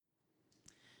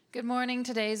Good morning.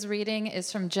 Today's reading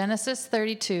is from Genesis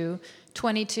 32,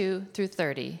 22 through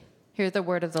 30. Hear the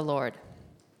word of the Lord.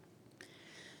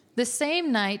 The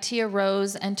same night he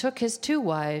arose and took his 2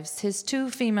 wives, his 2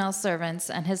 female servants,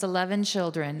 and his 11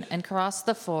 children, and crossed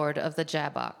the ford of the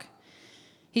Jabbok.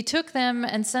 He took them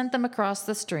and sent them across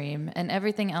the stream, and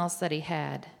everything else that he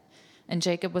had. And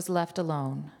Jacob was left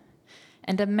alone.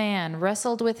 And a man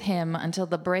wrestled with him until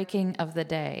the breaking of the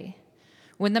day.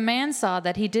 When the man saw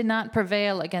that he did not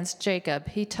prevail against Jacob,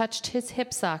 he touched his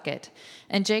hip socket,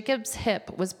 and Jacob's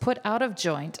hip was put out of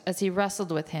joint as he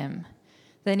wrestled with him.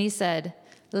 Then he said,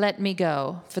 "Let me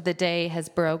go, for the day has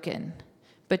broken."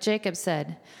 But Jacob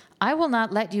said, "I will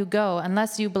not let you go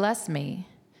unless you bless me."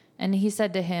 And he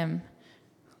said to him,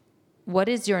 "What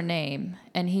is your name?"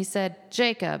 And he said,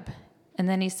 "Jacob." And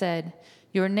then he said,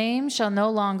 "Your name shall no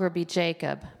longer be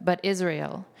Jacob, but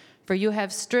Israel. For you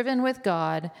have striven with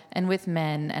God and with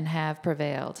men and have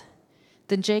prevailed."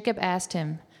 Then Jacob asked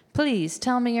him, "Please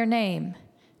tell me your name."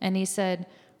 And he said,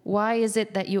 "Why is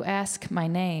it that you ask my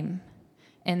name?"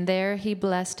 And there he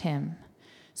blessed him.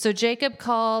 So Jacob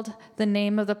called the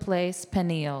name of the place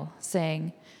Peniel,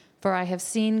 saying, "For I have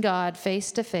seen God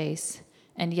face to face,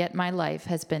 and yet my life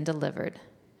has been delivered."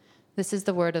 This is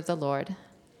the word of the Lord.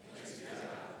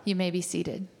 You may be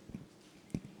seated.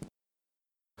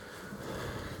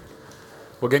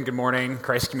 Well, again, good morning,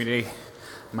 Christ Community.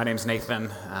 My name's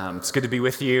Nathan. It's good to be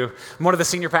with you. I'm one of the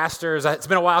senior pastors. It's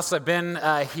been a while since I've been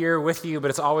here with you,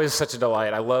 but it's always such a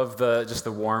delight. I love just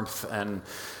the warmth and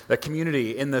the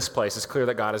community in this place. It's clear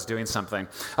that God is doing something.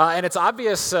 And it's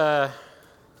obvious you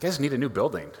guys need a new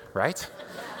building, right?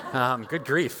 Good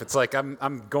grief. It's like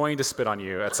I'm going to spit on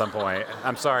you at some point.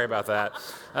 I'm sorry about that.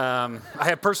 I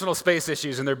have personal space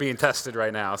issues, and they're being tested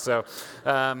right now. So,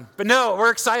 but no,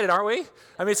 we're excited, aren't we?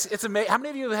 I mean, it's amazing. How many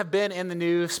of you have been in the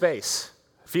new space?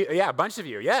 Yeah, a bunch of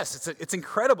you. Yes, it's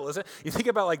incredible, isn't it? You think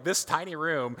about like this tiny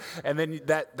room, and then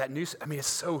that new. I mean, it's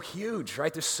so huge,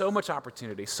 right? There's so much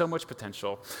opportunity, so much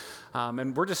potential,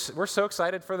 and we're so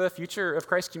excited for the future of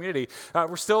Christ Community.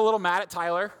 We're still a little mad at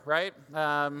Tyler, right?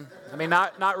 I mean,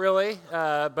 not really,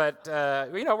 but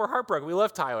we're heartbroken. We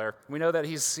love Tyler. We know that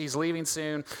he's leaving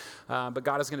soon, but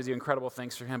God is going to do incredible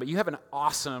things for him. But you have an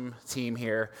awesome team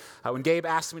here. When Gabe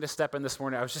asked me to step in this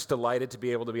morning, I was just delighted to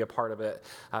be able to be a part of it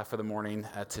for the morning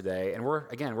today. And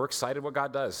we're excited what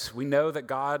God does. We know that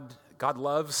God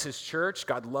loves his church.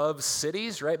 God loves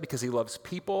cities, right? Because he loves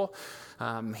people.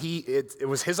 It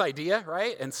was his idea,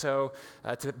 right? And so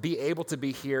to be able to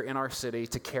be here in our city,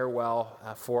 to care well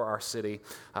for our city,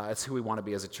 it's who we want to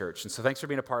be as a church. And so thanks for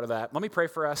being a part of that. Let me pray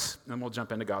for us, and then we'll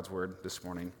jump into God's word this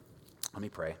morning. Let me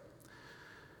pray.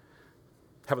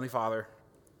 Heavenly Father,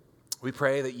 we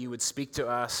pray that you would speak to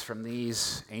us from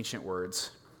these ancient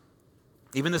words.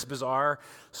 Even this bizarre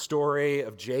story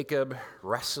of Jacob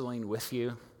wrestling with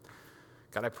you.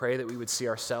 God, I pray that we would see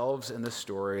ourselves in this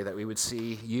story, that we would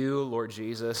see you, Lord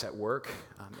Jesus, at work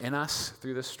in us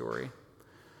through this story.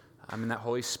 In that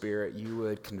Holy Spirit, you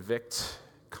would convict,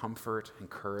 comfort,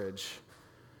 encourage,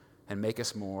 and make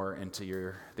us more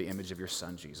into the image of your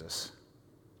Son, Jesus.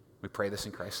 We pray this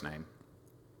in Christ's name.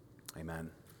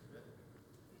 Amen.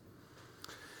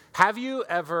 Have you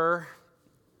ever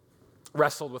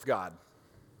wrestled with God?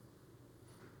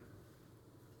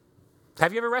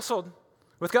 Have you ever wrestled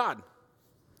with God?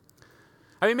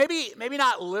 I mean, maybe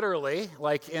not literally,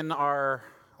 like in our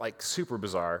super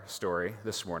bizarre story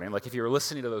this morning. Like if you were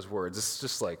listening to those words, it's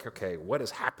just like, okay, what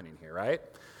is happening here, right?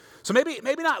 So maybe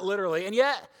not literally, and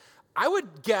yet I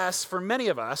would guess for many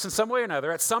of us, in some way or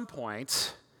another, at some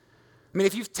point, I mean,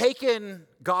 if you've taken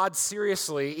God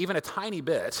seriously even a tiny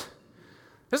bit,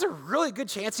 there's a really good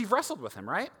chance you've wrestled with him,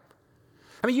 right?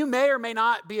 I mean, you may or may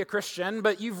not be a Christian,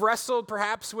 but you've wrestled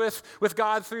perhaps with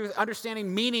God through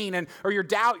understanding meaning or your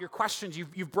doubt, your questions.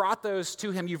 You've brought those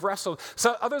to him. You've wrestled.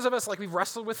 So others of us, we've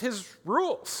wrestled with his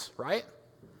rules, right?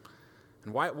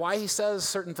 And why he says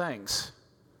certain things.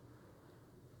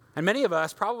 And many of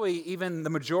us, probably even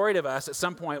the majority of us at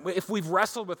some point, if we've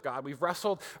wrestled with God, we've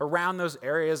wrestled around those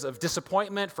areas of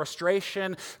disappointment,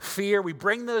 frustration, fear. We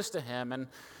bring those to him and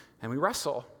we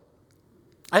wrestle.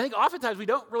 I think oftentimes we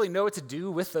don't really know what to do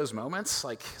with those moments.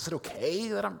 Like, is it okay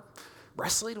that I'm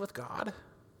wrestling with God?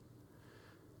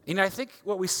 I think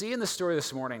what we see in the story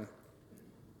this morning,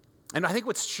 and I think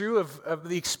what's true of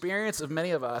the experience of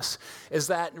many of us, is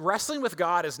that wrestling with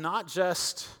God is not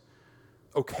just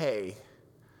okay,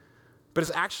 but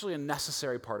it's actually a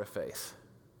necessary part of faith.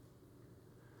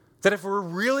 That if we're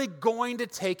really going to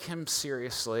take him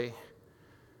seriously,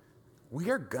 we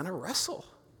are going to wrestle.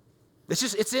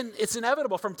 It's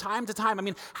inevitable from time to time. I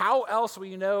mean, how else will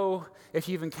you know if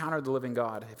you've encountered the living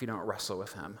God if you don't wrestle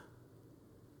with him?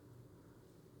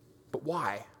 But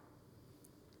why?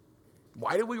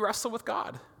 Why did we wrestle with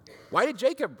God? Why did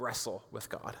Jacob wrestle with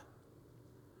God?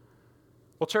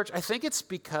 Well, church, I think it's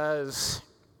because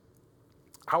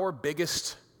our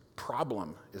biggest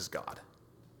problem is God.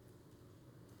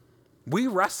 We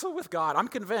wrestle with God, I'm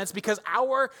convinced, because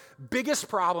our biggest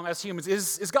problem as humans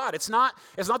is God. It's not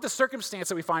the circumstance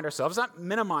that we find ourselves. It's not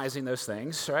minimizing those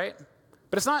things, right?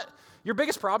 But it's not, your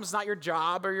biggest problem is not your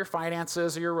job or your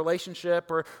finances or your relationship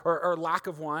or lack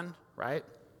of one, right?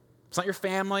 It's not your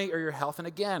family or your health. And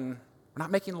again, we're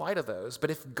not making light of those. But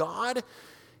if God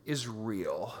is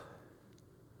real,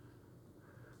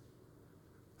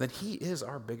 then he is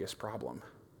our biggest problem.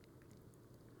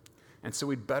 And so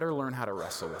we'd better learn how to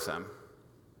wrestle with him.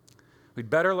 We'd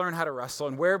better learn how to wrestle,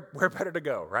 and where better to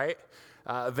go, right?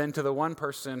 Than to the one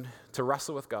person to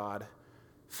wrestle with God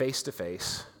face to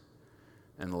face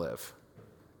and live.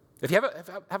 If you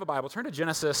have a Bible, turn to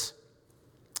Genesis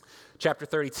chapter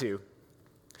 32.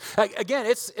 Again,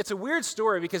 it's a weird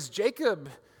story because Jacob,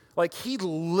 he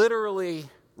literally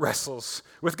wrestles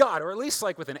with God, or at least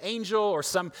with an angel or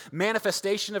some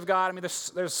manifestation of God. I mean,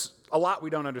 there's a lot we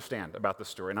don't understand about this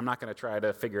story, and I'm not going to try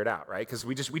to figure it out, right? Because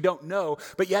we don't know,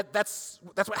 but yet that's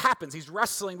what happens. He's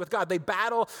wrestling with God. They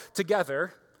battle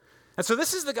together, and so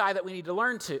this is the guy that we need to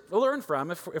learn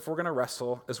from if we're going to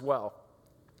wrestle as well.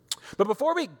 But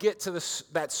before we get to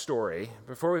that story,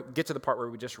 before we get to the part where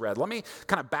we just read, let me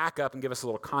kind of back up and give us a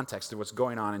little context of what's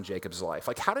going on in Jacob's life.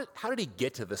 How did he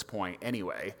get to this point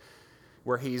anyway,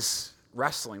 where he's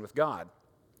wrestling with God?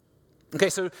 Okay,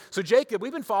 so Jacob,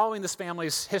 we've been following this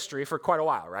family's history for quite a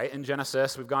while, right? In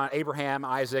Genesis, we've gone Abraham,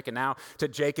 Isaac, and now to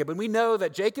Jacob. And we know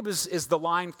that Jacob is the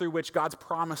line through which God's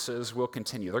promises will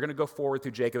continue. They're going to go forward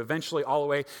through Jacob, eventually all the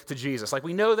way to Jesus.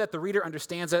 We know that the reader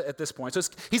understands that at this point. So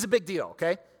he's a big deal,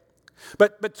 okay?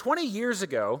 But 20 years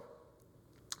ago,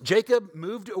 Jacob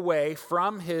moved away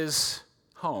from his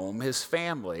home, his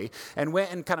family, and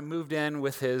went and kind of moved in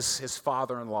with his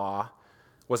father-in-law.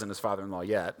 Wasn't his father-in-law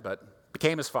yet, but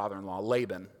became his father-in-law,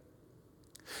 Laban.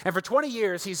 And for 20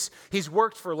 years, he's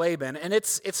worked for Laban, and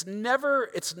it's never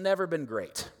been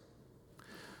great,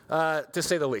 to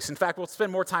say the least. In fact, we'll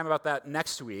spend more time about that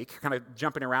next week, kind of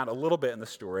jumping around a little bit in the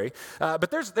story. But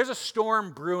there's a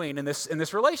storm brewing in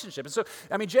this relationship. And so,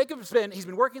 Jacob's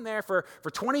been working there for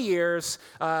 20 years.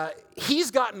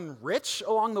 He's gotten rich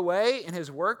along the way in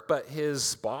his work, but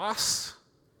his boss,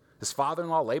 his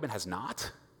father-in-law, Laban, has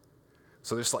not.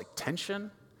 So there's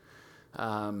tension.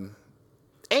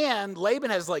 And Laban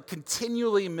has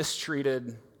continually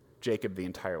mistreated Jacob the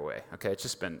entire way. Okay,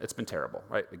 it's been terrible,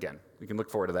 right? Again, we can look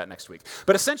forward to that next week.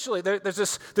 But essentially,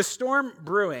 there's this storm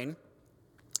brewing,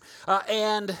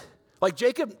 and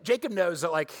Jacob knows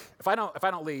that if I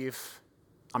don't leave,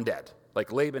 I'm dead.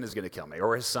 Laban is going to kill me,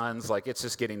 or his sons.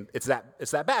 It's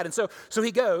that bad. And so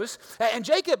he goes, and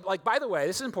Jacob, by the way,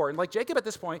 this is important. Jacob at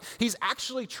this point, he's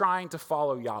actually trying to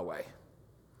follow Yahweh.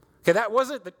 Okay, that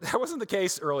wasn't the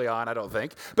case early on, I don't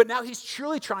think. But now he's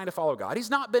truly trying to follow God. He's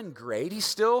not been great. He's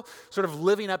still sort of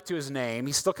living up to his name.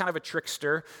 He's still kind of a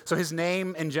trickster. So his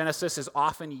name in Genesis is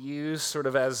often used sort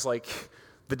of as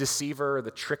the deceiver,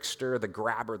 the trickster, the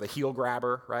grabber, the heel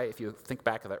grabber, right? If you think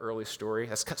back to that early story,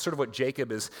 that's sort of what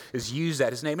Jacob is used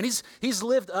at his name. And he's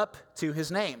lived up to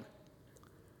his name.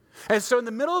 And so in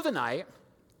the middle of the night,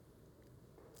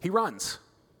 he runs,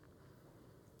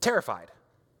 terrified.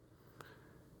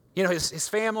 His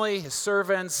family, his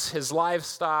servants, his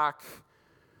livestock,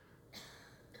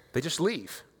 they just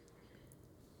leave.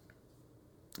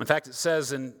 In fact, it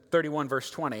says in 31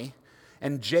 verse 20,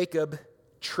 and Jacob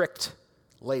tricked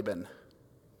Laban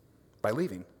by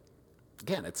leaving.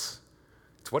 Again, it's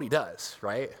what he does,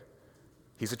 right?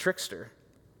 He's a trickster.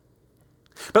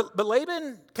 But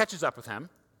Laban catches up with him.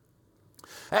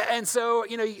 And so,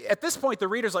 at this point, the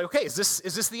reader's okay, is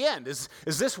this the end? Is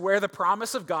this where the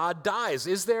promise of God dies?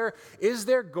 Is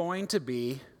there going to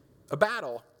be a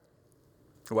battle?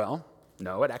 Well,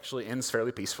 no, it actually ends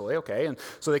fairly peacefully, okay? And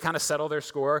so they kind of settle their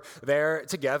score there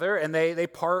together, and they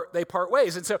part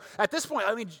ways. And so at this point,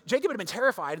 Jacob had been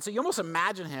terrified, and so you almost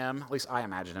imagine him, at least I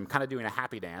imagine him, kind of doing a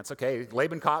happy dance. Okay,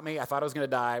 Laban caught me, I thought I was going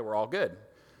to die, we're all good.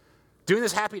 Doing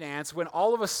this happy dance when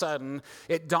all of a sudden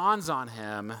it dawns on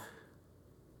him,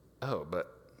 oh,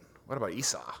 but what about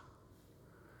Esau?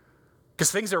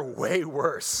 Because things are way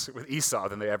worse with Esau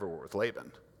than they ever were with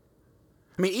Laban.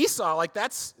 Esau,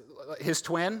 that's his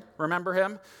twin, remember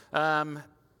him?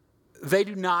 They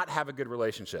do not have a good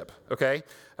relationship, okay?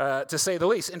 To say the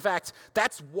least. In fact,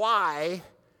 that's why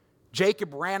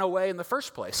Jacob ran away in the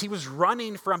first place. He was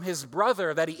running from his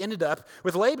brother that he ended up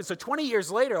with Laban. So 20 years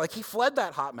later, like he fled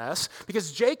that hot mess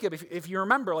because Jacob, if you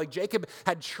remember, like Jacob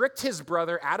had tricked his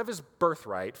brother out of his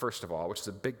birthright, first of all, which is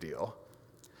a big deal.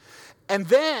 And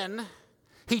then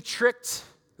he tricked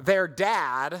their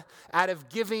dad out of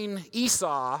giving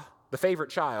Esau, the favorite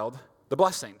child, the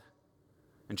blessing.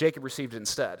 And Jacob received it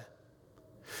instead.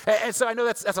 And so I know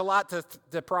that's a lot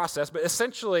to process, but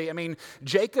essentially, I mean,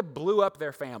 Jacob blew up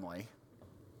their family,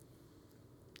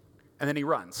 and then he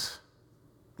runs,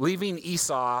 leaving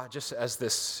Esau just as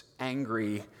this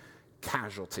angry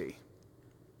casualty.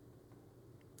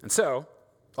 And so,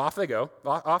 off they go.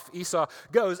 Off Esau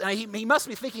goes, and he must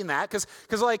be thinking that,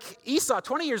 because like Esau,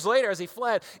 20 years later, as he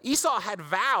fled, Esau had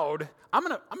vowed, I'm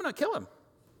gonna kill him.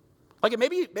 Like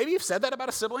maybe you've said that about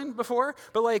a sibling before,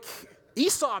 but like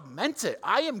Esau meant it.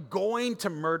 I am going to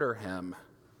murder him.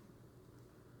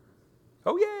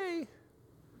 Oh, yay.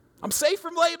 I'm safe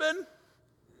from Laban.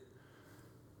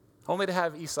 Only to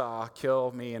have Esau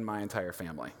kill me and my entire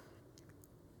family.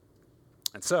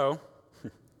 And so,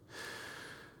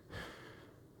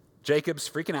 Jacob's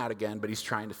freaking out again, but he's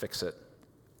trying to fix it.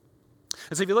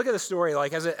 And so if you look at the story,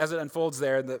 like as it unfolds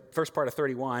there in the first part of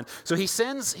 31, so he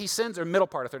sends, or middle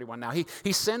part of 31 now,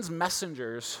 he sends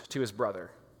messengers to his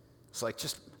brother. It's like,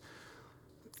 just,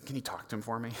 can you talk to him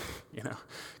for me? You know,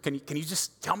 can you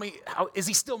just tell me, is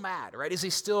he still mad, right? Is he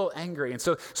still angry? And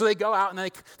so they go out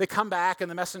and they come back and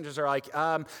the messengers are like,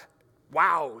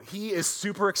 wow, he is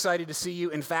super excited to see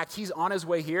you. In fact, he's on his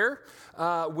way here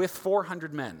with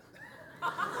 400 men.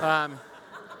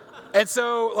 And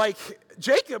so, like,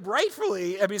 Jacob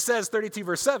rightfully, I mean, it says 32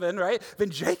 verse 7, right? Then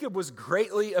Jacob was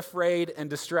greatly afraid and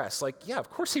distressed. Like, yeah, of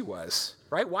course he was,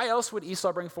 right? Why else would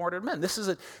Esau bring 400 men? This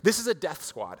is a death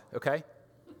squad, okay?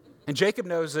 And Jacob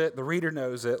knows it, the reader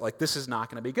knows it, like this is not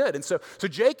going to be good. And so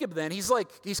Jacob then,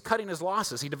 he's cutting his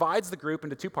losses. He divides the group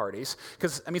into two parties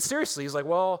because, I mean, seriously, he's like,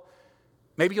 well,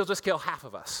 maybe you'll just kill half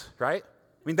of us, right?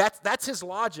 I mean, that's his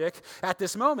logic at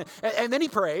this moment. And then he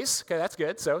prays. Okay, that's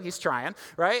good. So he's trying,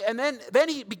 right? And then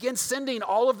he begins sending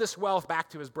all of this wealth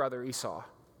back to his brother Esau.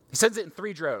 He sends it in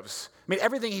 3 droves. I mean,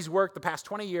 everything he's worked the past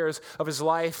 20 years of his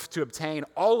life to obtain,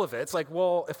 all of it. It's like,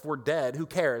 well, if we're dead, who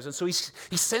cares? And so he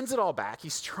sends it all back.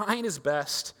 He's trying his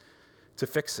best to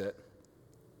fix it.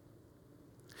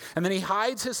 And then he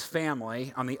hides his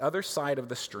family on the other side of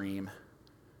the stream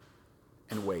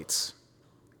and waits.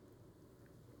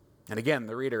 And again,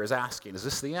 the reader is asking, is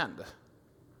this the end?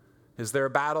 Is there a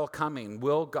battle coming?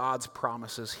 Will God's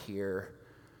promises here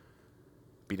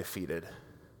be defeated?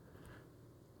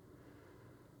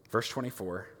 Verse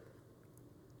 24,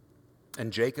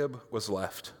 and Jacob was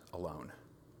left alone.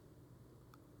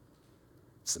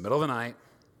 It's the middle of the night.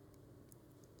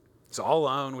 He's all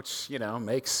alone, which,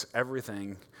 makes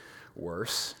everything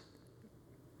worse.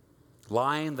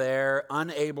 Lying there,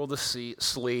 unable to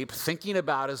sleep, thinking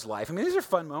about his life. I mean, these are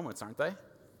fun moments, aren't they?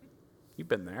 You've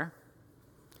been there.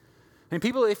 I mean,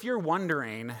 people, if you're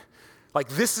wondering, like,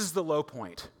 this is the low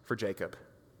point for Jacob.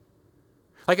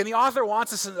 Like, and the author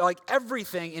wants us to, like,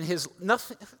 everything in his,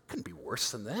 nothing, it couldn't be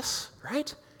worse than this,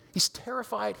 right? He's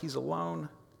terrified, he's alone.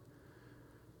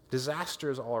 Disaster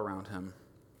is all around him.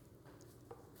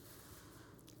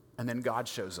 And then God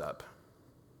shows up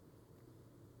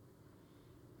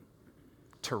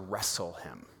to wrestle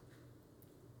him.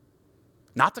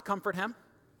 Not to comfort him.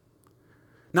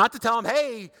 Not to tell him,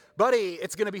 hey, buddy,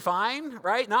 it's going to be fine,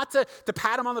 right? Not to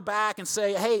pat him on the back and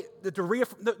say, hey,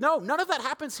 no, none of that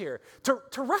happens here.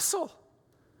 To wrestle.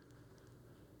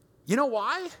 You know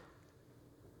why?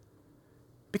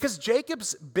 Because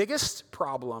Jacob's biggest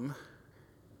problem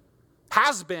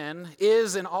has been,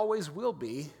 is, and always will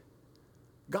be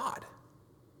God.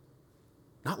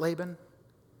 Not Laban,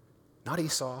 not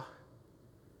Esau.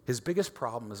 His biggest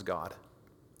problem is God.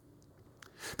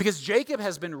 Because Jacob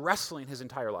has been wrestling his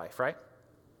entire life, right?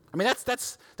 I mean,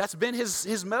 that's been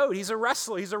his mode. He's a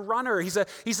wrestler. He's a runner. He's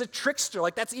a trickster.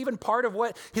 Like, that's even part of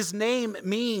what his name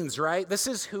means, right? This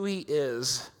is who he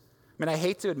is. I mean, I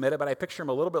hate to admit it, but I picture him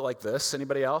a little bit like this.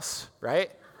 Anybody else,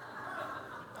 right?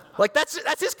 Like, that's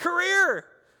his career.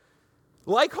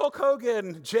 Like Hulk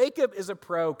Hogan, Jacob is a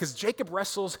pro because Jacob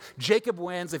wrestles, Jacob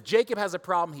wins. If Jacob has a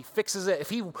problem, he fixes it.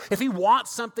 If he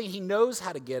wants something, he knows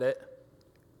how to get it.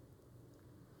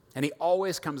 And he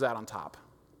always comes out on top.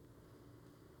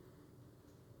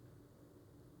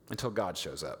 Until God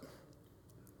shows up.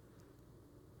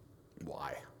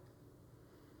 Why?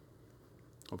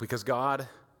 Well, because God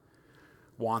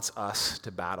wants us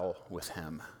to battle with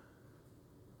him.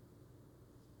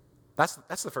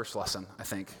 That's the first lesson, I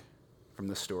think, from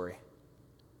this story.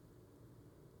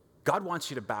 God wants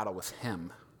you to battle with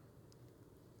him.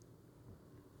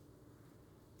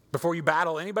 before you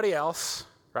battle anybody else,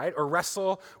 right, or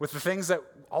wrestle with the things that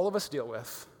all of us deal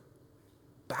with,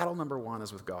 battle number one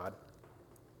is with God.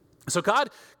 So God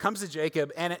comes to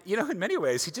Jacob, and in many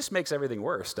ways, he just makes everything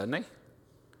worse, doesn't he?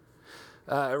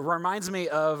 It reminds me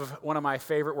of one of my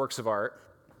favorite works of art.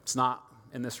 It's not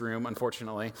in this room,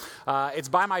 unfortunately. It's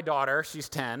by my daughter. She's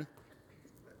 10.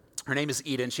 Her name is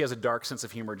Eden. She has a dark sense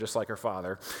of humor, just like her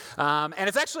father. And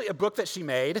it's actually a book that she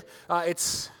made.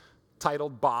 It's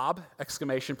titled Bob, ! If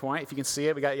you can see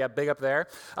it, we got big up there.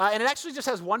 And it actually just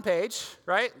has one page,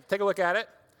 right? Take a look at it.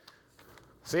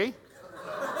 See?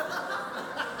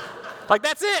 Like,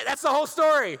 that's it. That's the whole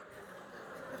story.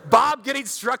 Bob getting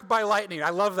struck by lightning. I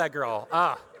love that girl.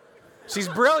 She's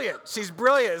brilliant.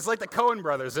 It's like the Coen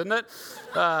brothers, isn't it?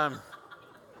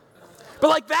 But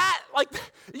like that,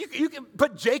 you can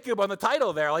put Jacob on the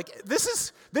title there. Like,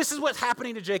 this is what's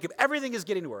happening to Jacob. Everything is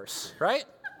getting worse, right?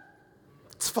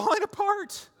 It's falling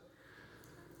apart.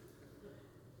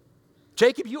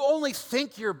 Jacob, you only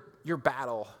think your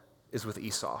battle is with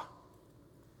Esau.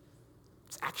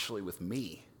 It's actually with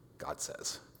me, God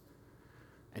says.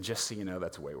 And just so you know,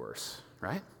 that's way worse,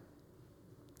 right?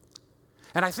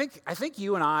 And I think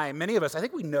you and I, many of us, I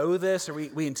think we know this or we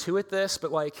intuit this,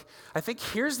 but I think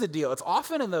here's the deal. It's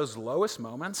often in those lowest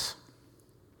moments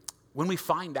when we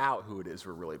find out who it is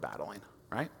we're really battling,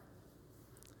 right?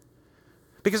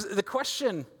 Because the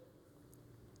question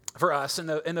for us in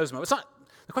those moments,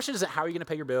 the question isn't how are you going to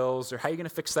pay your bills or how are you going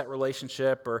to fix that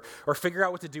relationship or figure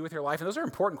out what to do with your life. And those are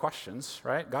important questions,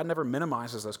 right? God never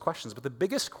minimizes those questions. But the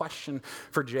biggest question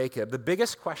for Jacob, the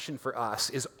biggest question for us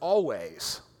is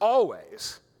always,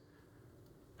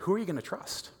 who are you going to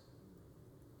trust?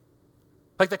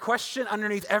 Like the question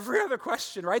underneath every other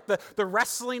question, right? The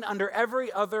wrestling under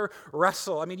every other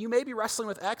wrestle. I mean, you may be wrestling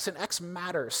with X, and X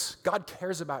matters. God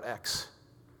cares about X.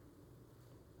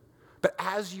 But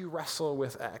as you wrestle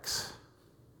with X,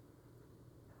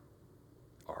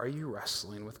 are you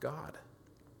wrestling with God?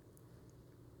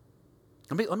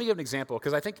 Let me give an example,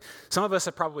 because I think some of us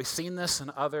have probably seen this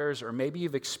and others, or maybe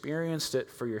you've experienced it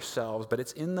for yourselves, but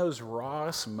it's in those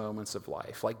rawest moments of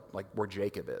life, like where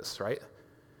Jacob is, right?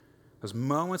 Those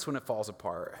moments when it falls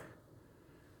apart,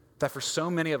 that for so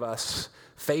many of us,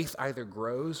 faith either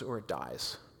grows or it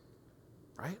dies,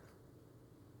 right?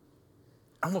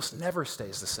 Almost never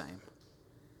stays the same.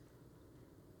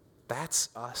 That's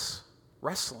us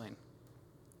wrestling.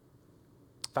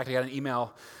 In fact, I got an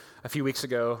email a few weeks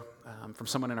ago from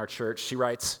someone in our church. She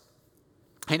writes,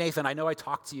 "Hey, Nathan, I know I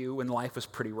talked to you when life was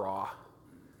pretty raw."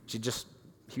 She just,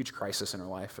 huge crisis in her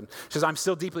life. And she says, "I'm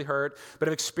still deeply hurt, but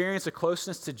I've experienced a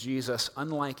closeness to Jesus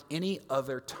unlike any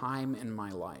other time in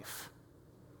my life.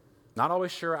 Not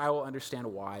always sure I will understand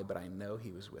why, but I know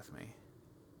he was with me."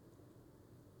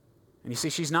 And you see,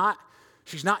 she's not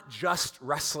just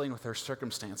wrestling with her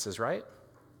circumstances, right?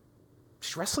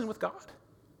 She's wrestling with God.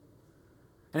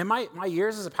 And in my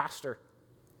years as a pastor,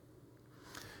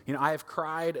 I have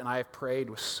cried and I have prayed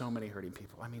with so many hurting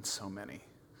people. I mean, so many.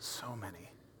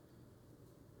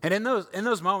 And in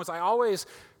those moments, I always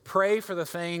pray for the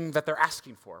thing that they're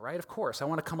asking for, right? Of course, I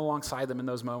want to come alongside them in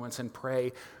those moments and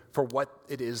pray for what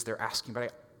it is they're asking.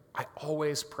 But I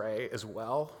always pray as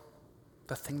well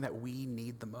the thing that we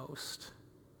need the most.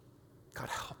 God,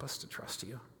 help us to trust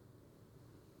you.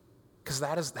 Because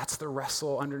that's the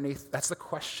wrestle underneath, that's the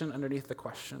question underneath the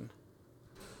question.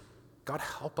 God,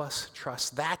 help us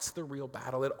trust. That's the real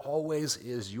battle. It always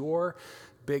is. Your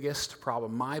biggest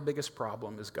problem, my biggest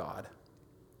problem is God.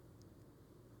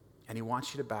 And he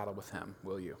wants you to battle with him,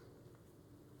 will you?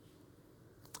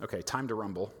 Okay, time to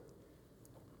rumble.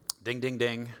 Ding, ding,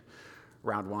 ding.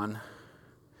 Round one.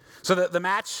 So the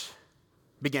match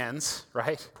begins,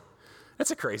 right? That's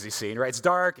a crazy scene, right? It's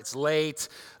dark, it's late,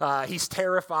 he's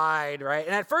terrified, right?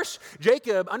 And at first,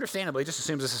 Jacob, understandably, just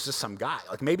assumes this is just some guy.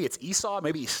 Like maybe it's Esau,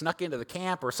 maybe he snuck into the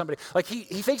camp or somebody. Like he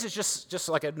thinks it's just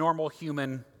like a normal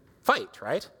human fight,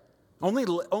 right? Only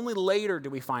later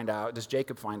does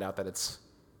Jacob find out that it's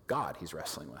God he's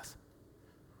wrestling with.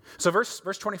 So verse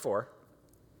 24,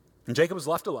 and Jacob was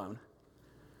left alone,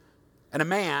 and a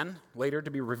man, later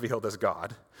to be revealed as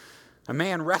God, a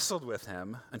man wrestled with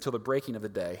him until the breaking of the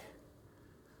day.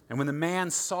 And when the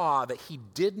man saw that he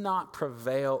did not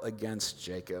prevail against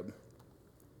Jacob,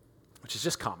 which is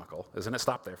just comical, isn't it?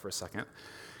 Stop there for a second.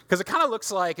 Because it kind of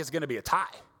looks like it's going to be a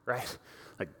tie, right?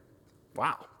 Like,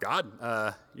 wow,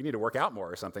 God, you need to work out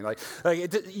more or something.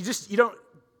 It's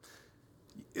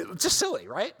just silly,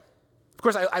 right? Of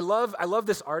course, I love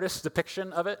this artist's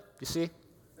depiction of it, you see?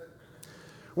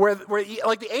 Where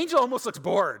like the angel almost looks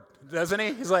bored. doesn't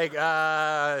he? He's like,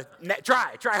 try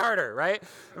harder, right?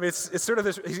 I mean, it's sort of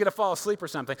this, he's going to fall asleep or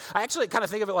something. I actually kind of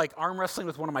think of it like arm wrestling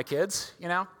with one of my kids, you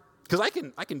know? Because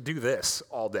I can do this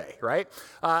all day, right?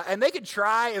 And they can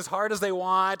try as hard as they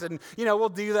want, and, you know, we'll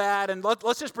do that, and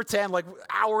let's just pretend like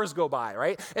hours go by,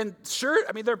 right? And sure,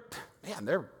 I mean,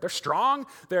 they're strong,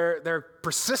 they're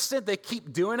persistent, they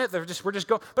keep doing it, we're just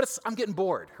going, but I'm getting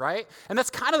bored, right? And that's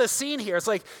kind of the scene here. It's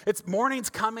like, morning's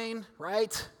coming,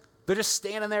 right? They're just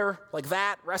standing there like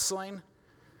that, wrestling.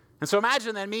 And so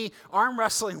imagine then me arm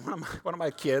wrestling one of my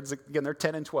kids. Again, they're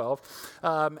 10 and 12.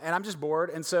 And I'm just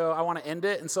bored, and so I want to end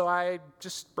it, and so I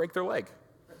just break their leg,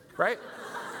 right?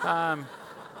 I mean,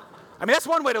 that's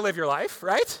one way to live your life,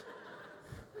 right?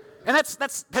 And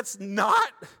that's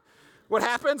not what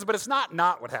happens, but it's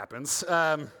not what happens.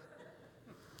 I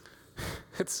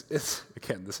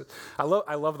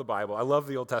love the Bible. I love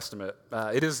the Old Testament.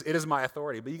 It is my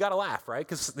authority. But you got to laugh, right?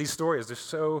 Because these stories,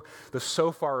 they're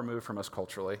so far removed from us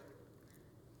culturally.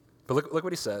 But look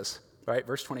what he says, right?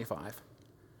 Verse 25.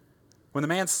 When the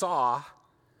man saw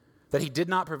that he did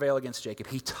not prevail against Jacob,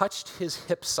 he touched his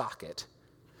hip socket,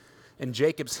 and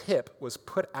Jacob's hip was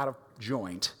put out of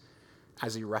joint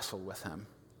as he wrestled with him.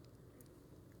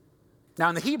 Now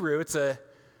in the Hebrew, it's a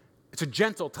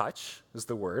gentle touch is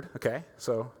the word, okay?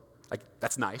 So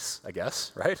that's nice, I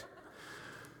guess, right?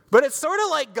 But it's sort of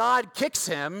like God kicks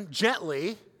him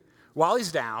gently while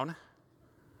he's down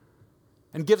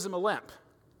and gives him a limp.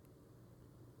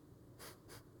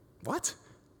 What?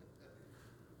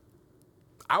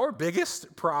 Our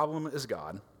biggest problem is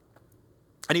God,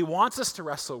 and he wants us to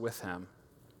wrestle with him.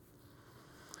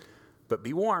 But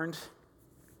be warned,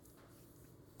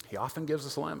 he often gives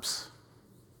us limps.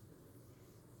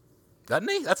 Doesn't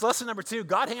he? That's lesson number 2.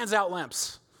 God hands out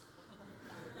limps.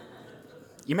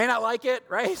 You may not like it,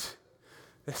 right?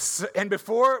 And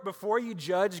before you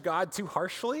judge God too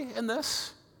harshly in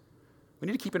this, we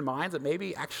need to keep in mind that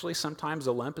maybe actually sometimes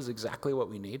a limp is exactly what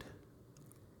we need.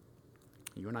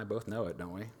 You and I both know it,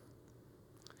 don't we?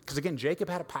 Because again, Jacob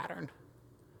had a pattern.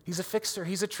 He's a fixer.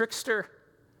 He's a trickster.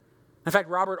 In fact,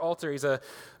 Robert Alter, he's a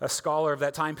scholar of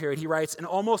that time period, he writes, in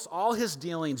almost all his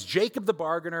dealings, Jacob the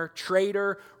bargainer,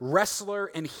 trader,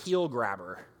 wrestler, and heel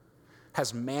grabber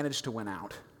has managed to win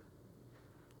out.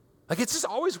 Like, it's just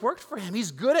always worked for him.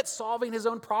 He's good at solving his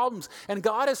own problems. And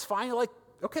God is finally like,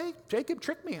 okay, Jacob,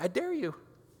 trick me. I dare you.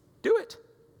 Do it.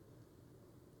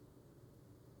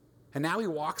 And now he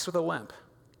walks with a limp.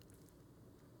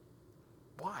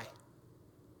 Why?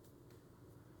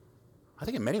 I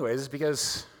think in many ways it's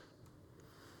because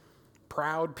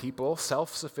proud people,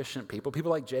 self-sufficient people, people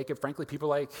like Jacob, frankly, people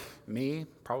like me,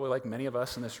 probably like many of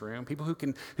us in this room, people who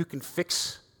can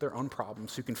fix their own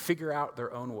problems, who can figure out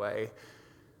their own way,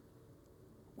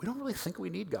 we don't really think we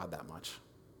need God that much,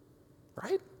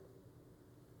 right?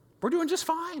 We're doing just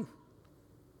fine.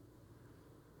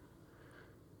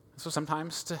 So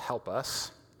sometimes to help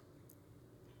us,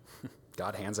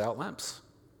 God hands out limps.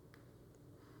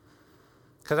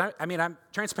 Because I'm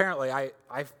transparently, I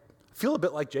feel a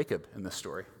bit like Jacob in this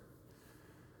story.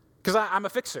 Because I'm a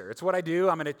fixer. It's what I do.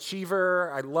 I'm an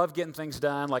achiever. I love getting things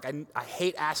done. Like, I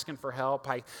hate asking for help.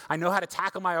 I know how to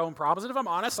tackle my own problems. And if I'm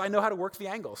honest, I know how to work the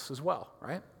angles as well,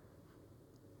 right?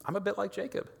 I'm a bit like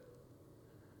Jacob.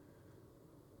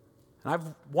 And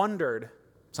I've wondered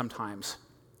sometimes.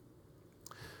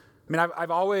 I mean,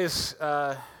 I've always,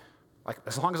 as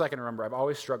long as I can remember, I've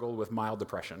always struggled with mild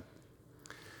depression.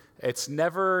 It's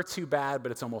never too bad,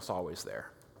 but it's almost always there.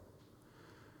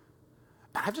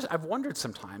 And I've wondered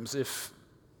sometimes if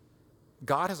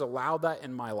God has allowed that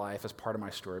in my life as part of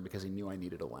my story because he knew I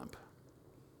needed a limp.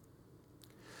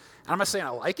 And I'm not saying I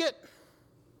like it.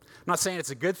 I'm not saying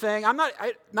it's a good thing. I'm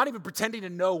not even pretending to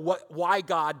know why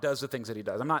God does the things that he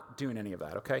does. I'm not doing any of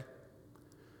that, okay?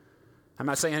 I'm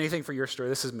not saying anything for your story.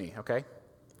 This is me, okay?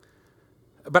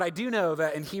 But I do know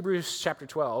that in Hebrews chapter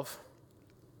 12,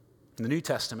 in the New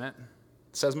Testament,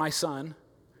 it says, "My son,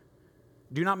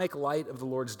 do not make light of the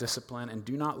Lord's discipline, and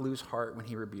do not lose heart when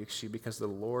he rebukes you, because the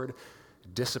Lord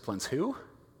disciplines" who?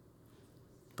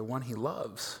 The one he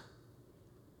loves.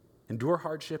 Endure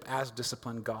hardship as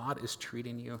discipline. God is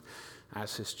treating you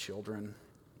as his children.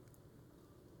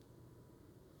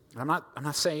 I'm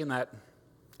not saying that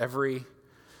every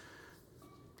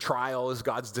trial is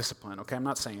God's discipline, okay? I'm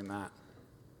not saying that.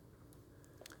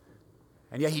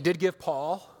 And yet he did give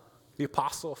Paul, the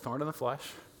apostle, a thorn in the flesh.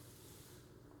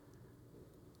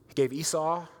 He gave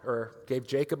gave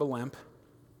Jacob a limp.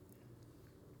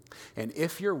 And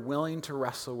if you're willing to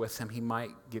wrestle with him, he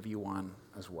might give you one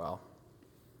as well.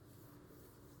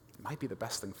 It might be the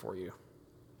best thing for you.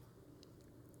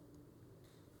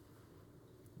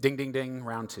 Ding, ding, ding,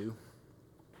 round 2.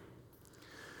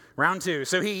 Round two.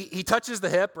 So he touches the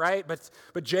hip, right?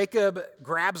 But Jacob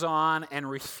grabs on and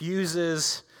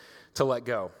refuses to let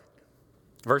go.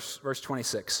 Verse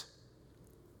 26.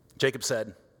 Jacob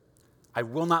said, I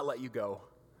will not let you go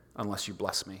unless you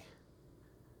bless me.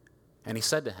 And he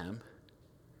said to him,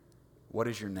 what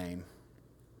is your name?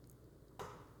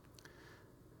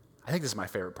 I think this is my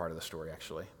favorite part of the story,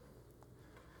 actually.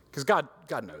 Because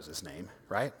God knows his name,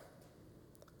 right?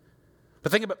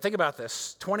 But think about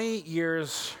this. 20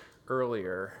 years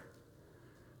earlier,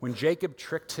 when Jacob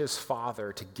tricked his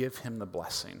father to give him the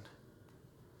blessing,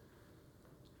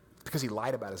 because he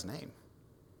lied about his name.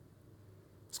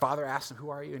 His father asked him, who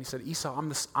are you? And he said, Esau,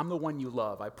 I'm the one you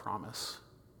love, I promise.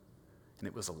 And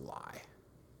it was a lie.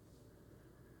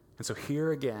 And so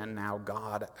here again, now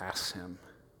God asks him,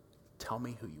 tell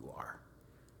me who you are.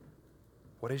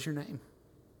 What is your name?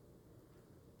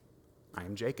 I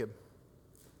am Jacob.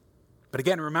 But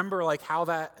again, remember like how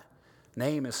that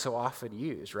name is so often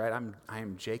used, right? I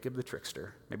am Jacob the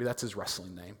trickster. Maybe that's his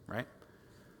wrestling name, right?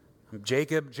 I'm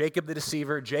Jacob the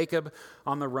deceiver, Jacob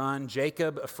on the run,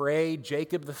 Jacob afraid,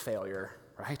 Jacob the failure,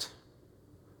 right?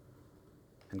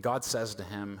 And God says to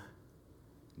him,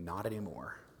 not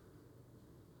anymore.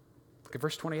 Look at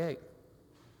verse 28.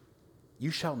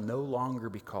 You shall no longer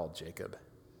be called Jacob,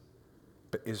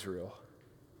 but Israel.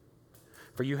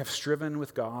 For you have striven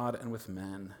with God and with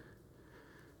men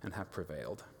and have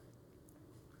prevailed.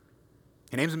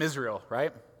 He names him Israel,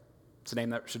 right? It's a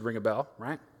name that should ring a bell,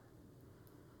 right?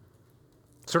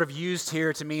 Sort of used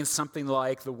here to mean something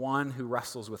like the one who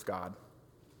wrestles with God.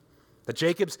 That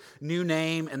Jacob's new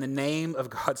name and the name of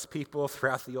God's people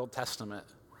throughout the Old Testament,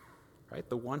 right?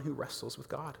 The one who wrestles with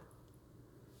God.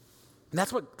 And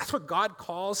that's what God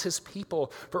calls his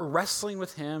people, but wrestling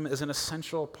with him is an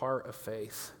essential part of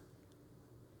faith.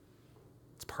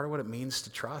 It's part of what it means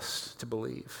to trust, to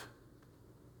believe,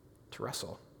 to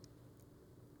wrestle.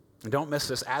 And don't miss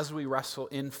this, as we wrestle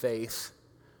in faith,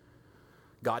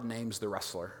 God names the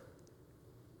wrestler.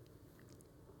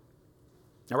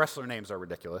 Now, wrestler names are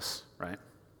ridiculous, right?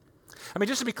 I mean,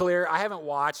 just to be clear, I haven't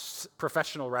watched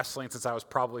professional wrestling since I was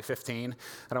probably 15.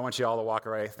 I don't want you all to walk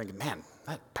away thinking, man,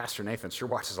 that Pastor Nathan sure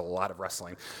watches a lot of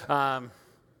wrestling.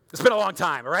 It's been a long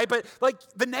time, all right? But, like,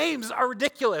 the names are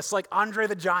ridiculous, like Andre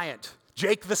the Giant,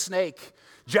 Jake the Snake,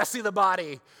 Jesse the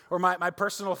Body, or my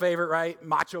personal favorite, right,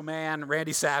 Macho Man,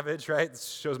 Randy Savage, right? This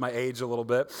shows my age a little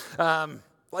bit.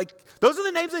 Like, those are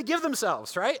the names they give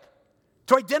themselves, right?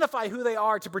 To identify who they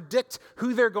are, to predict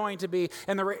who they're going to be.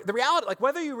 And the reality, like,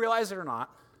 whether you realize it or not,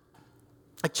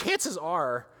 like, chances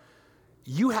are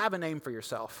you have a name for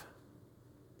yourself.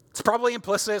 It's probably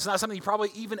implicit. It's not something you probably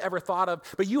even ever thought of,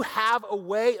 but you have a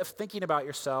way of thinking about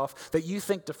yourself that you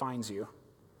think defines you.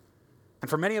 And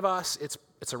for many of us,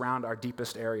 it's around our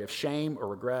deepest area of shame or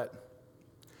regret.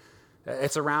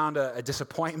 It's around a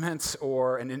disappointment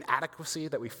or an inadequacy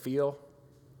that we feel,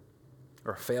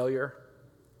 or a failure.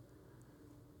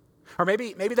 Or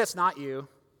maybe that's not you,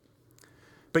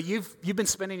 but you've been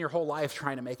spending your whole life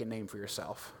trying to make a name for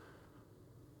yourself.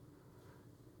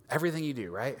 Everything you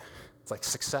do, right? It's like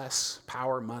success,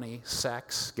 power, money,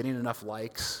 sex, getting enough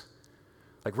likes,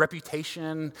 like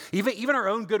reputation, even our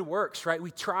own good works, right?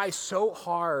 We try so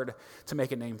hard to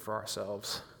make a name for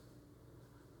ourselves.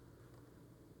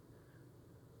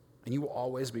 And you will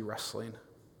always be wrestling.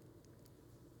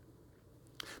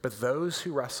 But those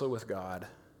who wrestle with God,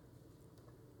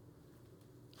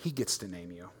 he gets to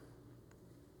name you.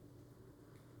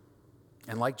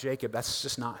 And like Jacob, that's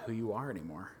just not who you are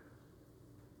anymore.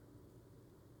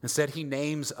 Instead, he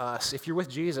names us. If you're with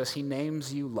Jesus, he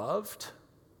names you loved,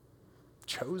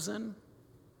 chosen,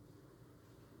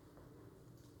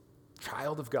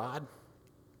 child of God,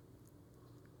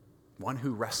 one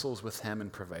who wrestles with him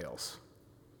and prevails.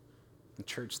 And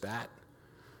church, that's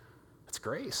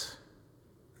grace.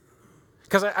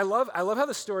 Because I love how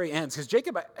the story ends, because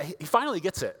Jacob, he finally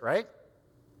gets it, right?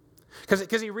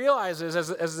 Because he realizes,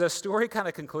 as the story kind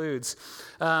of concludes,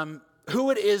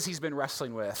 who it is he's been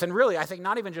wrestling with. And really, I think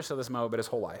not even just at this moment, but his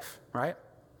whole life, right?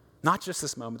 Not just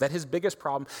this moment, that his biggest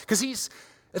problem, because he's,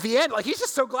 at the end, like, he's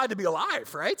just so glad to be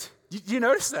alive, right? You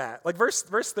notice that? Like verse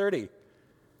 30.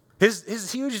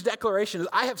 His huge declaration is,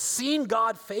 I have seen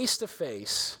God face to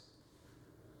face,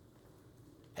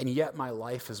 and yet my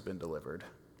life has been delivered.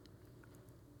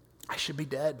 I should be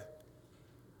dead.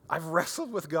 I've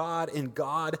wrestled with God, and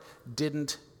God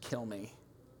didn't kill me,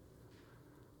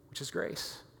 which is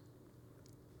grace.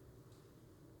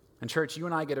 And church, you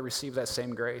and I get to receive that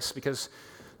same grace, because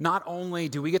not only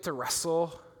do we get to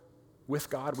wrestle with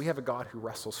God, we have a God who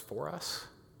wrestles for us.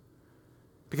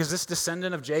 Because this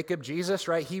descendant of Jacob, Jesus,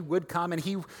 right, he would come and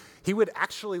he would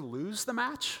actually lose the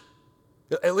match.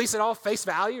 At least at all face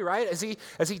value, right? As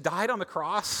he died on the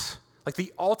cross, like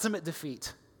the ultimate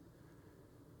defeat,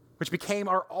 which became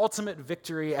our ultimate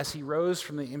victory as he rose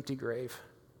from the empty grave.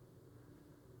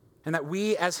 And that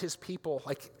we as his people,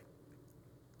 like,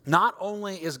 not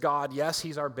only is God, yes,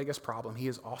 he's our biggest problem, he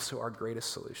is also our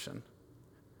greatest solution.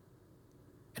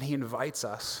 And he invites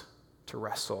us to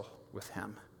wrestle with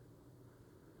him,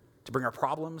 to bring our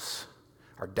problems,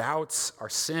 our doubts, our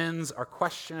sins, our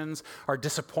questions, our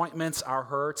disappointments, our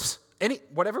hurts,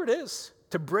 whatever it is,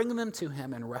 to bring them to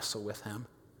him and wrestle with him.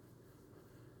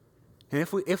 And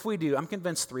if we do, I'm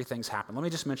convinced three things happen. Let me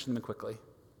just mention them quickly.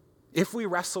 If we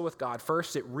wrestle with God,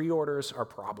 first, it reorders our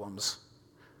problems.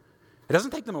 It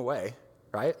doesn't take them away,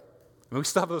 right? I mean, we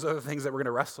still have those other things that we're going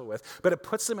to wrestle with, but it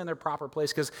puts them in their proper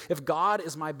place, because if God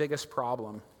is my biggest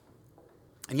problem,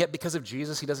 and yet because of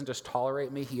Jesus, he doesn't just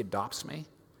tolerate me, he adopts me,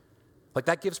 like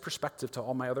that gives perspective to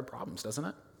all my other problems, doesn't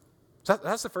it? So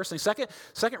that's the first thing. Second,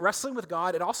 wrestling with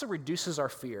God, it also reduces our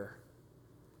fear,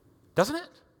 doesn't it?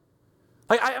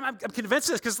 Like I'm convinced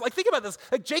of this, because like think about this,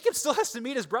 like Jacob still has to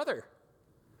meet his brother.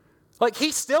 Like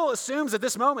he still assumes at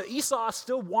this moment Esau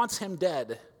still wants him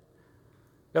dead.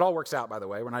 It all works out, by the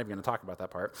way. We're not even going to talk about that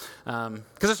part,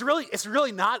 because it's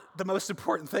really not the most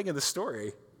important thing in the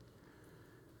story.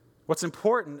 What's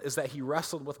important is that he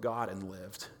wrestled with God and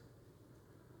lived.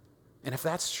 And if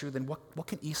that's true, then what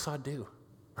can Esau do,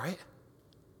 right?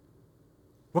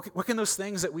 What can those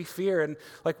things that we fear, and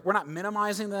like we're not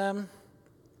minimizing them,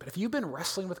 but if you've been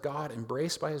wrestling with God,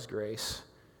 embraced by his grace,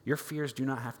 your fears do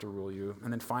not have to rule you.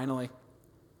 And then finally,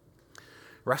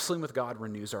 wrestling with God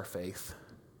renews our faith.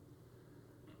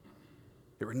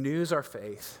 It renews our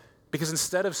faith, because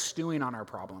instead of stewing on our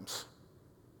problems,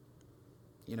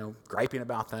 griping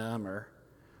about them or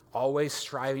always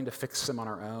striving to fix them on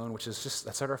our own,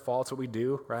 that's our fault, it's what we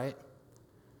do, right?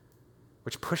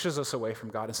 Which pushes us away from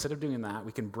God. Instead of doing that,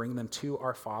 we can bring them to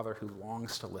our Father who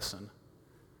longs to listen,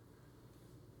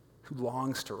 who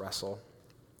longs to wrestle.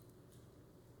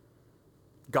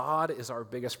 God is our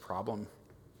biggest problem.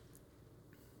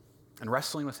 And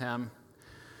wrestling with him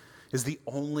is the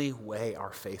only way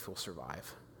our faith will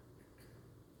survive.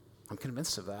 I'm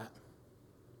convinced of that.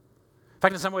 In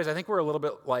fact, in some ways, I think we're a little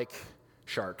bit like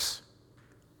sharks.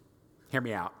 Hear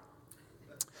me out.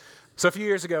 So a few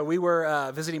years ago, we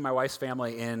were visiting my wife's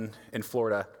family in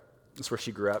Florida. That's where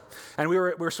she grew up. And we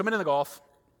were swimming in the Gulf.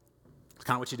 It's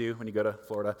kind of what you do when you go to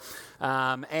Florida.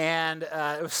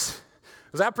 It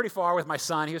was out pretty far with my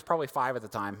son. He was probably 5 at the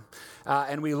time.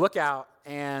 And we look out,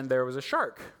 and there was a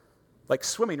shark, like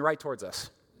swimming right towards us.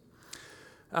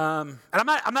 And I'm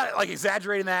not like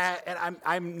exaggerating that. And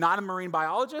I'm not a marine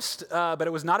biologist, but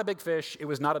it was not a big fish. It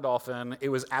was not a dolphin. It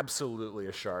was absolutely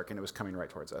a shark, and it was coming right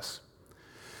towards us.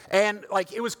 And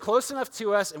like it was close enough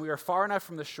to us, and we were far enough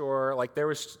from the shore. Like there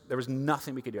was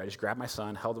nothing we could do. I just grabbed my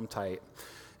son, held him tight,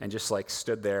 and just like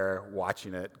stood there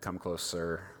watching it come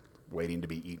closer, waiting to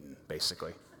be eaten,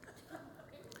 basically.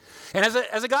 And as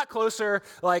it got closer,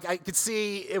 like I could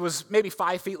see it was maybe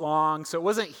 5 feet long, so it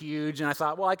wasn't huge. And I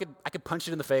thought, well, I could punch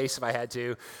it in the face if I had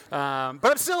to. But I'm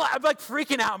like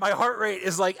freaking out. My heart rate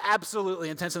is like absolutely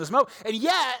intense in this moment. And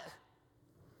yet,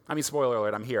 I mean, spoiler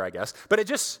alert, I'm here, I guess. But it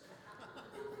just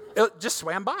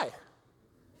swam by.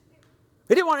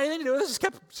 It didn't want anything to do with it.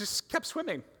 It just kept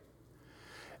swimming.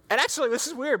 And actually, this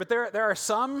is weird, but there are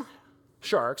some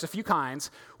sharks, a few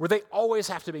kinds, where they always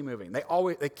have to be moving.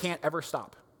 They can't ever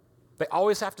stop. They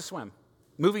always have to swim,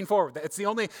 moving forward. It's the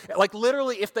only, like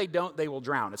literally, if they don't, they will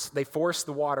drown. They force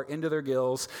the water into their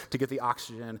gills to get the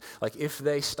oxygen. Like if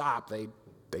they stop, they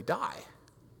die.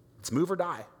 It's move or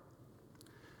die.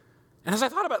 And as I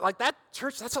thought about it, like that,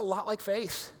 church, that's a lot like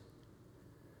faith.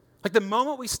 Like the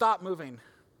moment we stop moving,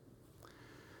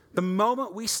 the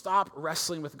moment we stop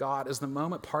wrestling with God is the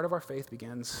moment part of our faith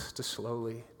begins to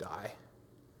slowly die.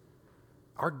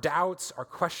 Our doubts, our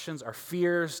questions, our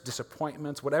fears,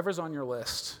 disappointments, whatever's on your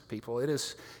list, people, it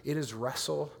is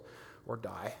wrestle or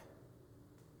die.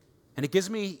 And it gives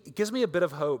me a bit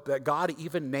of hope that God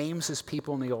even names his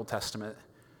people in the Old Testament,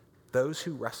 those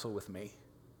who wrestle with me.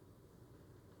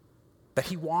 That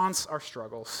he wants our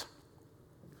struggles.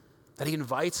 That he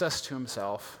invites us to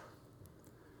himself.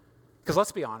 Because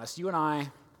let's be honest, you and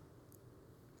I,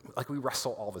 like we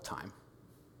wrestle all the time.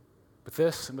 With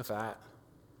this and with that.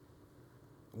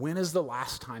 When is the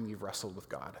last time you've wrestled with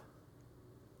God?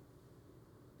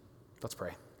 Let's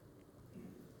pray.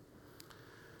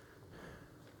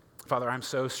 Father, I'm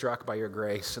so struck by your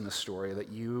grace in the story that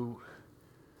you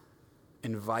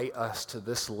invite us to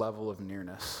this level of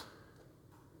nearness.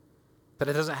 That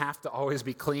it doesn't have to always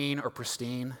be clean or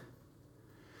pristine.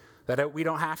 That we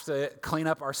don't have to clean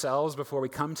up ourselves before we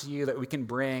come to you, that we can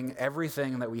bring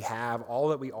everything that we have, all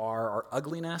that we are, our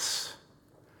ugliness,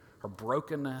 our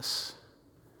brokenness,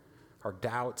 our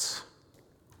doubts,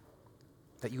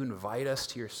 that you invite us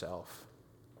to yourself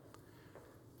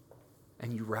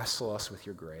and you wrestle us with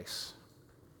your grace.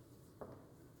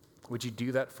 Would you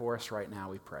do that for us right now,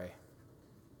 we pray.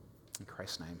 In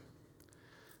Christ's name,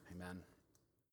 amen.